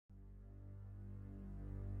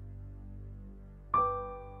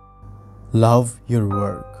Love your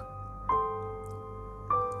work.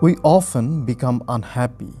 We often become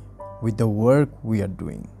unhappy with the work we are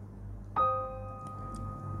doing.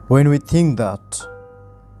 When we think that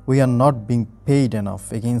we are not being paid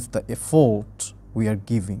enough against the effort we are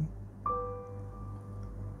giving,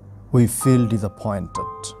 we feel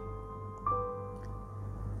disappointed.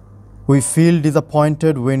 We feel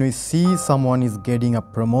disappointed when we see someone is getting a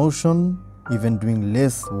promotion, even doing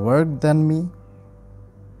less work than me.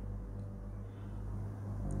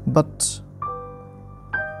 But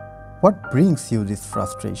what brings you this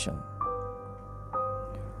frustration?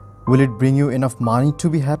 Will it bring you enough money to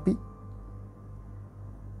be happy?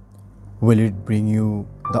 Will it bring you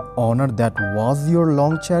the honor that was your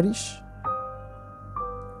long cherish?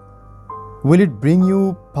 Will it bring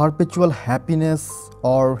you perpetual happiness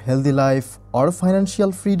or healthy life or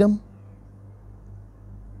financial freedom?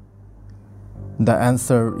 The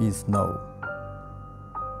answer is no.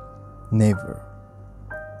 Never.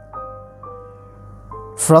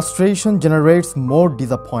 Frustration generates more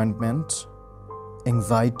disappointment,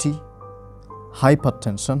 anxiety,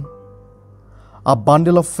 hypertension, a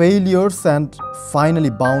bundle of failures, and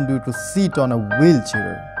finally bound you to sit on a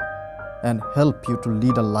wheelchair and help you to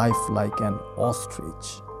lead a life like an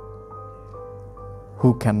ostrich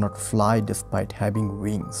who cannot fly despite having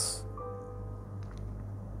wings.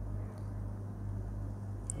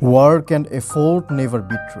 Work and effort never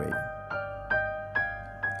betray.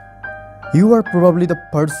 You are probably the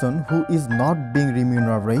person who is not being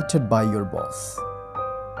remunerated by your boss.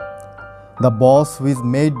 The boss who is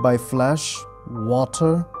made by flesh,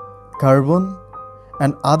 water, carbon,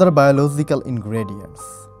 and other biological ingredients.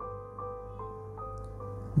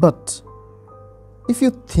 But if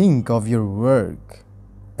you think of your work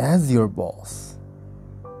as your boss,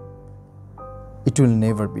 it will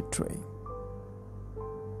never betray.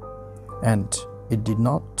 And it did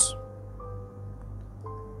not.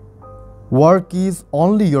 Work is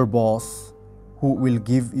only your boss who will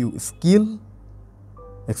give you skill,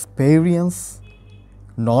 experience,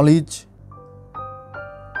 knowledge,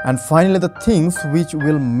 and finally the things which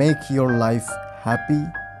will make your life happy,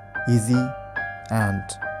 easy, and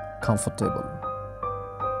comfortable.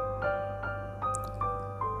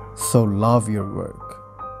 So love your work.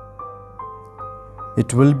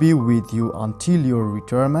 It will be with you until your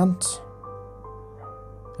retirement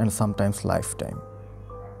and sometimes lifetime.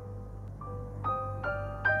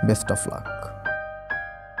 Best of luck.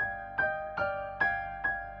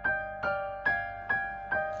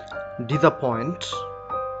 Disappoint,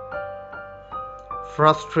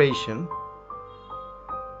 frustration,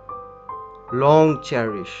 long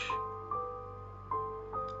cherish,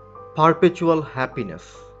 perpetual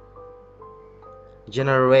happiness,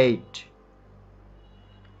 generate,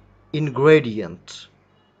 ingredient,